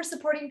 we're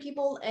supporting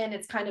people and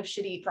it's kind of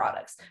shitty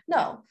products.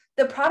 No,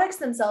 the products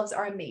themselves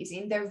are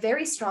amazing. They're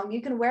very strong.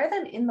 You can wear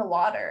them in the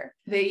water.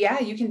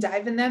 You can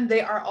dive in them.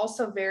 They are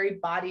also very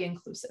body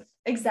inclusive.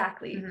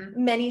 Exactly.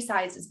 Mm-hmm. Many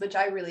sizes, which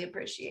I really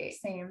appreciate.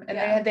 Same.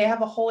 And they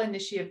have a whole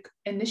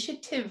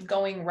initiative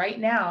going right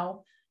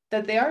now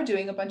that they are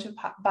doing a bunch of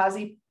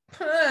body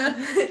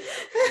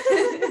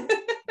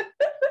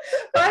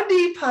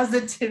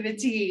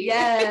positivity.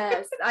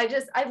 Yes.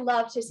 I'd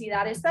love to see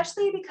that,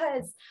 especially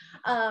because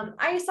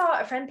I saw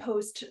a friend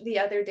post the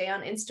other day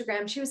on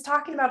Instagram. She was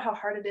talking about how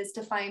hard it is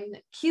to find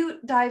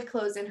cute dive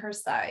clothes in her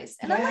size.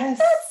 And I'm like,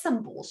 that's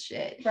some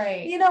bullshit.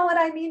 Right. You know what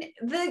I mean?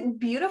 The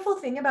beautiful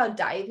thing about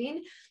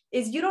diving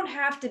is you don't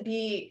have to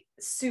be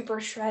super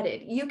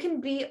shredded.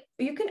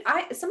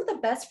 Some of the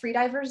best free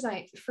divers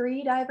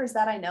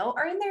that I know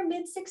are in their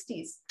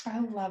mid-60s. I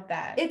love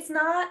that. It's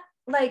not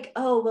like,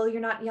 you're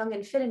not young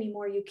and fit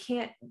anymore, you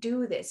can't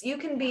do this. You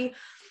can be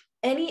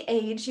any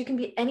age, you can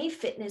be any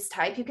fitness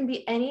type, you can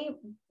be any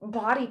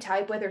body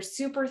type, whether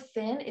super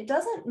thin, it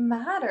doesn't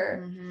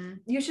matter. Mm-hmm.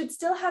 You should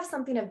still have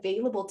something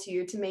available to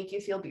you to make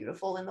you feel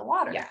beautiful in the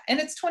water. Yeah. And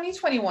it's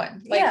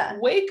 2021.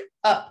 Wake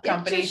up,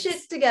 companies. Get your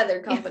shit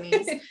together,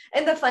 companies.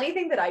 And the funny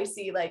thing that I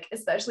see, like,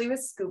 especially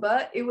with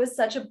scuba, it was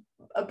such a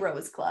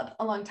bros club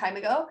a long time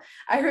ago.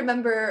 I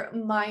remember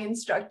my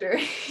instructor,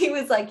 he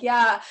was like, he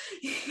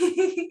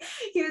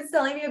was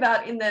telling me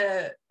about in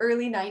the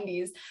early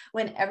 90s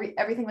when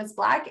everything was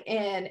black,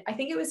 and I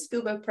think it was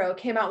Scuba Pro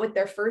came out with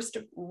their first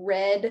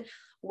red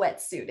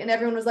wetsuit, and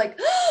everyone was like,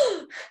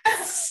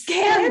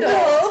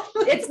 scandal.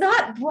 It's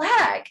not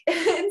black.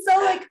 And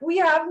so we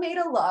have made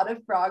a lot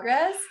of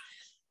progress,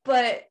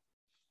 but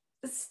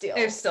still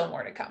there's still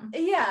more to come.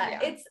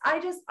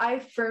 I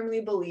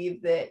firmly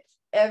believe that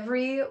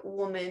every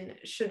woman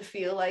should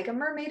feel like a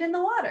mermaid in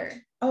the water.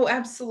 Oh,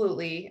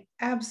 absolutely.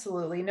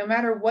 Absolutely. No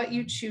matter what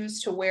you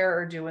choose to wear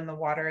or do in the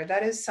water,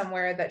 that is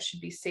somewhere that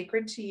should be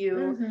sacred to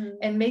you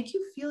and make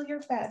you feel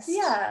your best.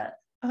 Yeah.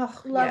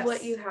 Love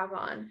what you have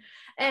on.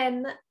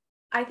 And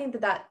I think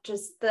that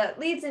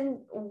leads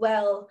in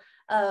well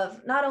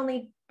of not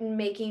only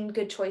making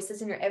good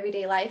choices in your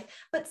everyday life,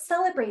 but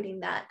celebrating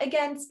that.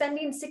 Again,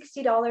 spending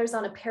 $60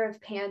 on a pair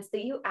of pants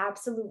that you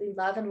absolutely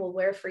love and will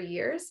wear for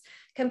years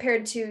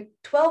compared to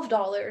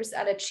 $12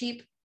 at a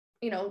cheap,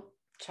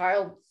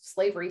 child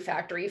slavery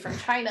factory from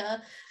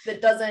China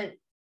that doesn't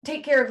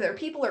take care of their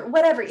people or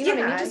whatever. You know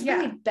what I mean? Just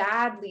really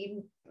badly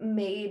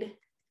made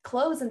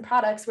clothes and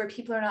products where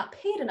people are not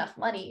paid enough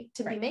money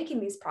to be making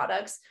these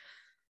products.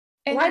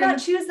 And why not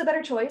choose the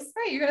better choice?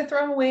 Right. You're going to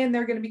throw them away and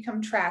they're going to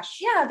become trash.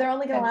 Yeah. They're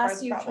only going to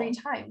last you 3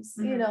 times.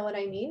 Mm-hmm. You know what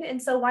I mean?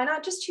 And so why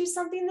not just choose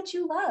something that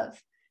you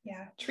love?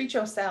 Yeah. Treat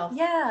yourself.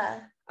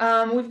 Yeah.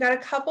 We've got a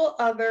couple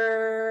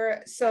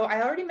other, so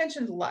I already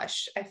mentioned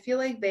Lush. I feel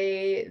like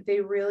they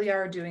really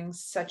are doing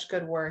such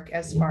good work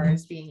as far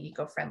as being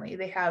eco-friendly.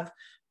 They have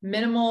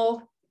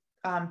minimal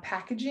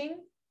packaging,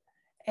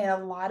 and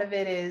a lot of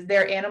it is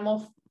they're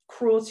animal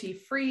cruelty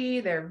free,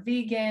 they're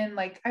vegan.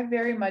 Like, I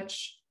very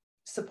much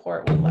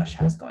support what Lush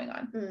has going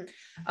on.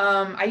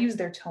 I use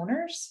their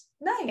toners.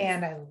 Nice.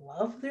 And I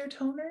love their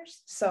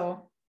toners.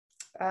 So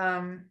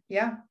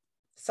yeah,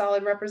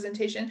 solid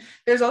representation.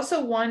 There's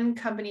also one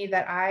company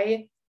that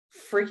I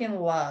freaking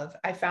love.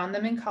 I found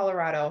them in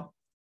Colorado,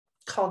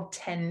 called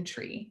 10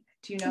 Tree.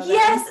 Do you know that?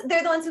 Yes,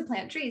 they're the ones who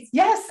plant trees.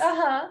 Yes.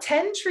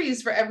 10 10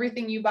 trees for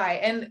everything you buy.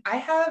 And I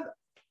have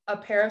a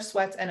pair of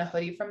sweats and a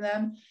hoodie from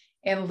them,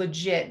 and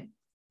legit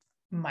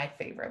my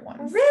favorite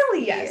ones.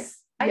 Really? Yes.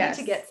 I need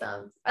to get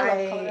some. I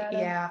love Colorado.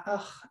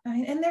 Yeah.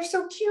 And they're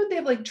so cute. They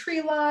have like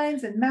tree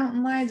lines and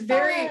mountain lines.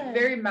 Very,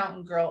 very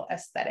mountain girl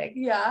aesthetic.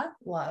 Yeah.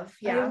 Love.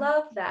 Yeah. I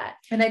love that.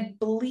 And I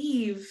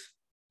believe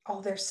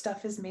all their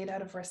stuff is made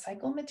out of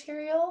recycled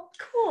material.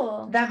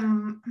 Cool. That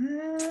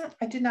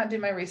I did not do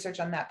my research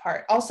on that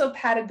part. Also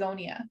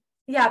Patagonia.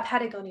 Yeah,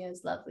 Patagonia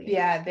is lovely.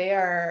 Yeah, they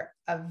are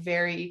a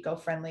very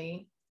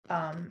eco-friendly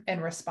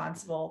and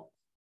responsible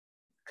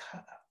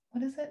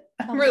what is it?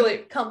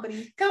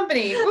 Company.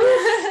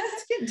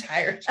 It's getting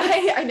tired.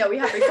 I know we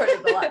have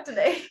recorded a lot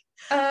today.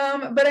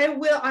 But I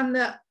will, on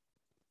the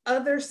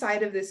other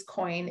side of this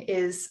coin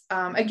is,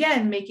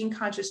 again, making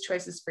conscious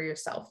choices for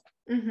yourself.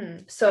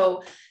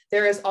 So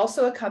there is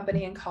also a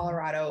company in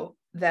Colorado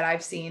that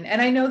I've seen,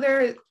 and I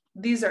know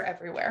these are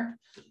everywhere,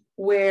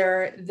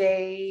 where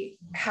they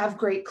have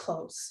great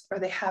clothes or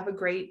they have a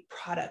great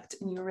product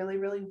and you really,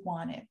 really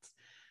want it.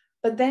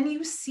 But then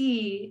you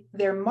see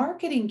their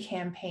marketing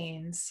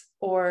campaigns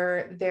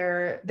or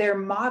their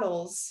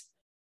models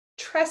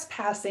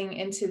trespassing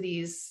into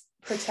these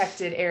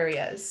protected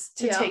areas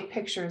to take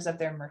pictures of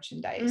their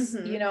merchandise,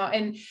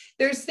 and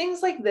there's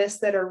things like this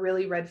that are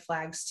really red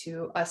flags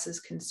to us as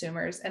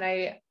consumers. And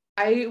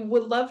I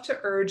would love to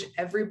urge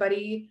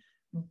everybody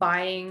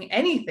buying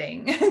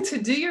anything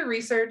to do your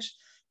research,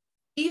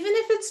 even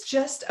if it's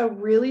just a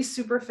really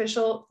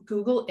superficial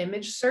Google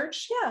image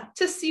search,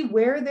 to see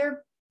where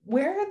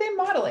are they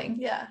modeling?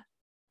 Yeah.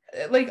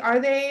 Like, are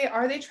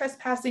they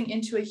trespassing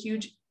into a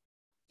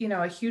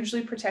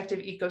hugely protective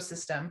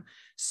ecosystem,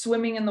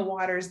 swimming in the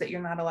waters that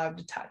you're not allowed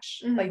to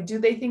touch? Like, do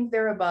they think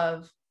they're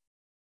above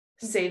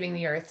saving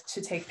the earth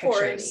to take pictures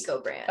for an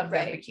eco brand of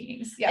their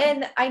bikinis? Yeah.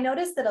 And I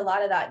noticed that a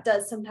lot of that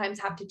does sometimes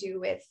have to do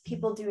with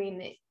people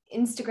doing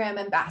Instagram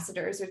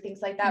ambassadors or things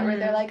like that, where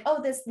they're like,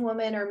 oh, this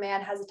woman or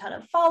man has a ton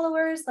of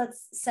followers,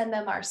 let's send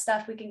them our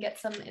stuff, we can get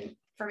some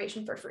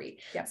information for free.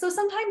 So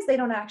sometimes they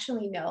don't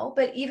actually know,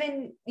 but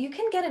even you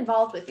can get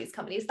involved with these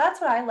companies. That's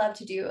what I love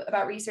to do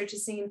about research,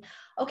 is seeing,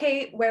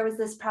 okay, where was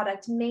this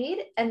product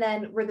made? And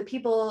then were the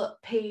people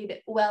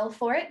paid well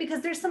for it?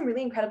 Because there's some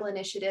really incredible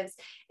initiatives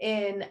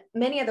in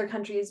many other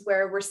countries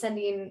where we're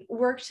sending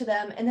work to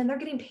them and then they're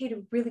getting paid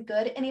really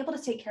good and able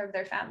to take care of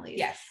their families.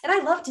 Yes. And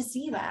I love to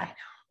see that.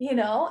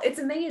 It's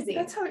amazing.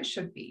 That's how it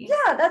should be.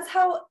 Yeah, that's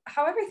how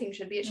everything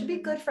should be. It should be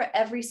good for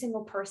every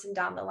single person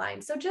down the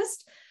line. So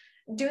just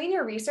doing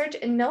your research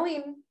and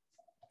knowing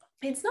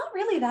it's not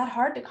really that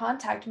hard to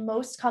contact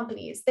most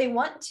companies. They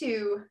want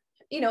to,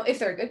 if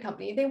they're a good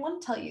company, they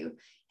want to tell you,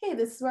 hey,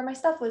 this is where my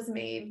stuff was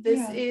made.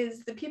 This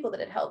is the people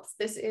that it helps.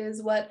 This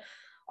is what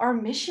our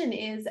mission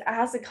is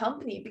as a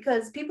company,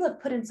 because people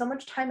have put in so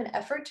much time and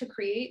effort to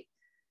create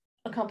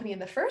a company in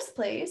the first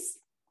place.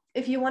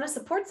 If you want to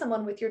support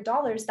someone with your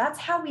dollars, that's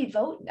how we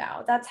vote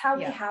now. That's how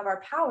we have our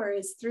power,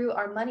 is through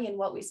our money and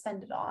what we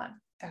spend it on.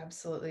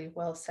 Absolutely.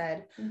 Well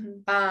said.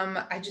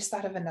 I just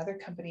thought of another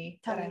company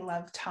that I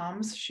love,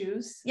 Tom's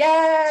shoes.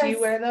 Yes. Do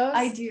you wear those?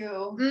 I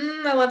do.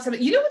 I love some.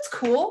 You know what's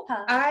cool?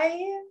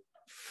 I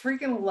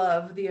freaking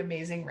love The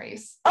Amazing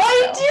Race.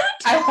 I do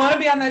too. I want to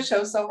be on that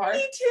show so hard.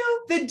 Me too.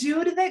 The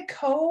dude that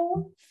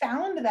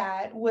co-found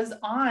that was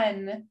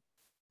on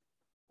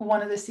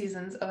one of the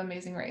seasons of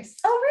Amazing Race.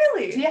 Oh,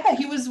 really? Yeah,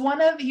 he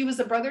was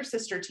a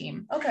brother-sister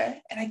team.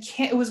 Okay. And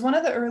it was one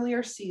of the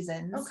earlier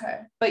seasons. Okay.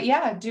 But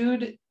yeah,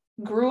 dude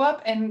grew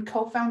up and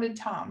co-founded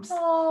Tom's.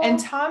 Aww. And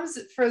Tom's,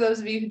 for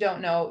those of you who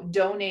don't know,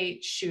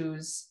 donate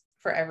shoes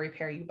for every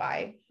pair you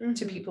buy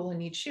to people who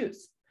need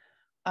shoes.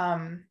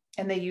 And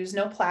they use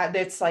no plaid.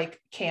 It's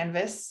like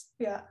canvas.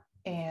 Yeah.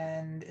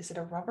 And is it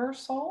a rubber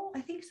sole?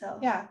 I think so.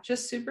 Yeah.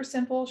 Just super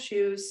simple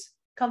shoes.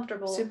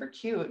 Comfortable. Super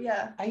cute.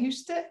 Yeah. I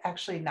used to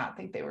actually not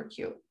think they were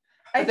cute.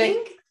 I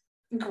think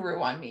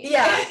grew on me.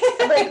 Yeah.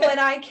 Like, when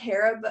I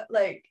care about,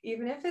 like,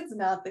 even if it's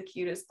not the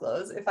cutest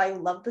clothes, if I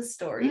love the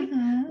story,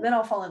 then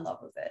I'll fall in love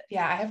with it.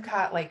 Yeah. I have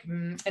got like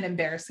an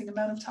embarrassing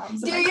amount of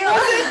Tom's. Do you? So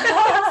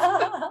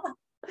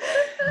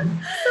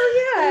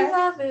yeah. I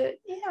love it.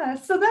 Yeah.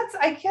 So that's,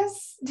 I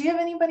guess, do you have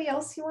anybody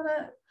else you want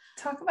to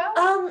talk about?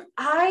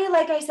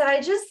 Like I said,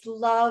 I just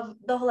love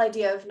the whole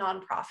idea of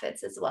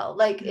nonprofits as well.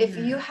 Like, if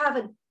you have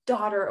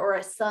daughter or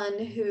a son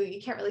who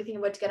you can't really think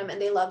of what to get them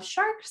and they love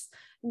sharks,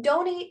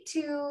 donate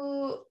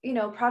to,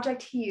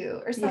 Project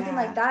Hue or something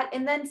like that,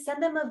 and then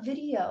send them a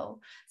video,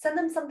 send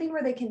them something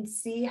where they can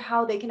see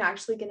how they can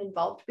actually get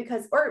involved,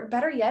 because, or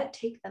better yet,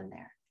 take them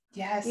there.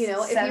 Yes. If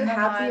you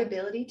have the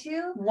ability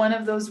to. One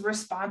of those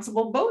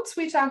responsible boats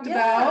we talked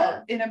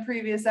about in a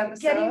previous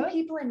episode. Getting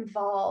people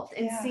involved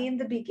and seeing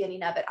the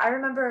beginning of it. I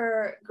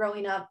remember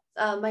growing up,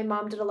 my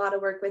mom did a lot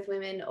of work with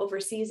women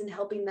overseas and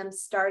helping them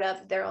start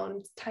up their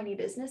own tiny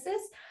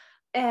businesses.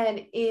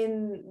 And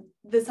in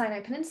the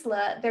Sinai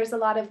Peninsula, there's a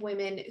lot of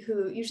women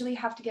who usually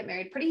have to get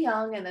married pretty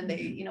young, and then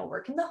they,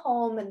 work in the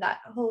home and that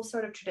whole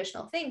sort of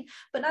traditional thing.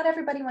 But not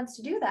everybody wants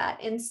to do that.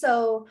 And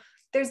so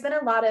there's been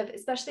a lot of,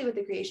 especially with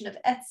the creation of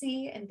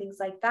Etsy and things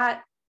like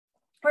that,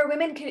 where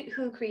women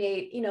who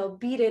create,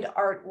 beaded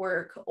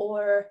artwork,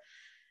 or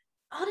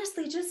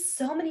honestly, just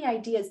so many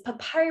ideas,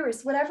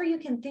 papyrus, whatever you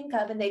can think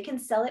of, and they can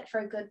sell it for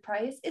a good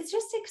price. It's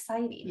just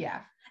exciting. Yeah.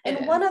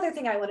 And one other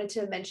thing I wanted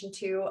to mention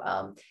too,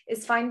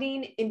 is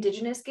finding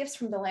indigenous gifts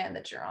from the land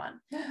that you're on.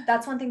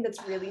 That's one thing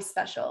that's really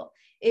special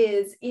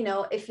is,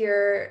 if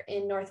you're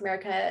in North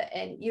America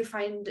and you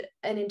find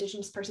an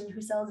indigenous person who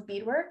sells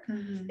beadwork,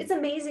 it's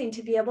amazing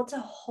to be able to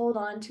hold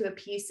on to a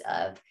piece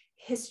of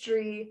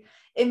history.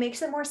 It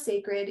makes it more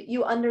sacred.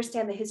 You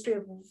understand the history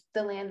of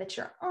the land that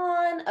you're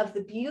on, of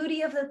the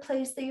beauty of the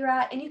place that you're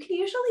at. And you can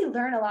usually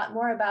learn a lot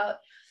more about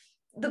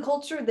the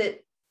culture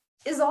that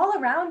is all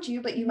around you,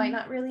 but you might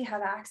not really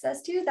have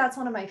access to. That's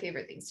one of my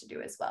favorite things to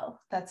do as well.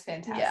 That's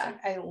fantastic. Yeah.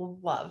 I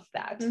love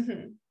that.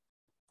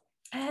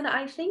 And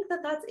I think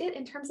that that's it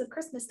in terms of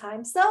Christmas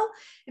time. So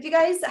if you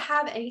guys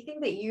have anything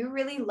that you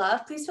really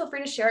love, please feel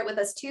free to share it with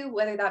us too,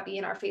 whether that be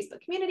in our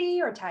Facebook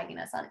community or tagging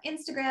us on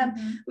Instagram.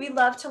 We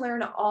love to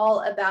learn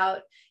all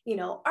about,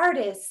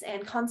 artists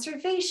and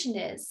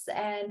conservationists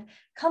and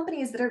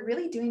companies that are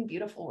really doing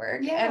beautiful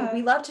work. And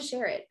we love to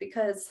share it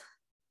because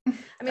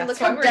look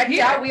how decked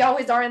out we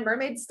always are in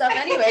mermaid stuff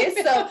anyway.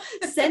 So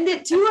send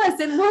it to us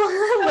and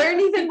we'll learn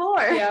even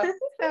more. Yeah,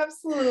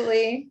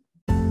 absolutely.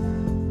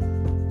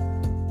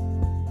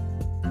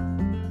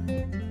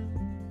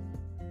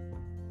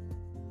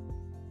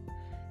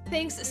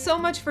 Thanks so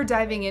much for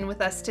diving in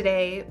with us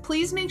today.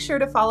 Please make sure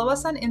to follow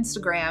us on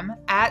Instagram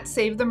at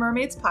Save the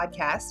Mermaids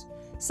Podcast.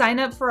 Sign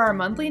up for our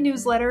monthly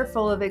newsletter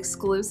full of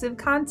exclusive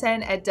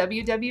content at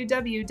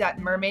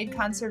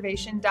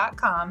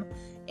www.mermaidconservation.com.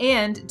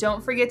 And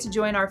don't forget to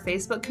join our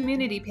Facebook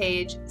community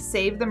page,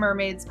 Save the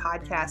Mermaids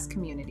Podcast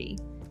Community.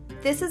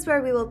 This is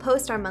where we will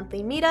post our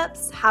monthly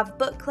meetups, have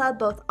book club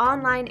both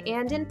online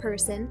and in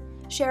person,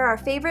 share our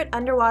favorite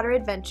underwater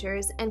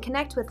adventures, and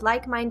connect with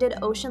like-minded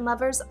ocean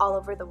lovers all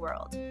over the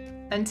world.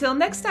 Until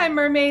next time,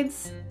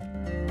 mermaids!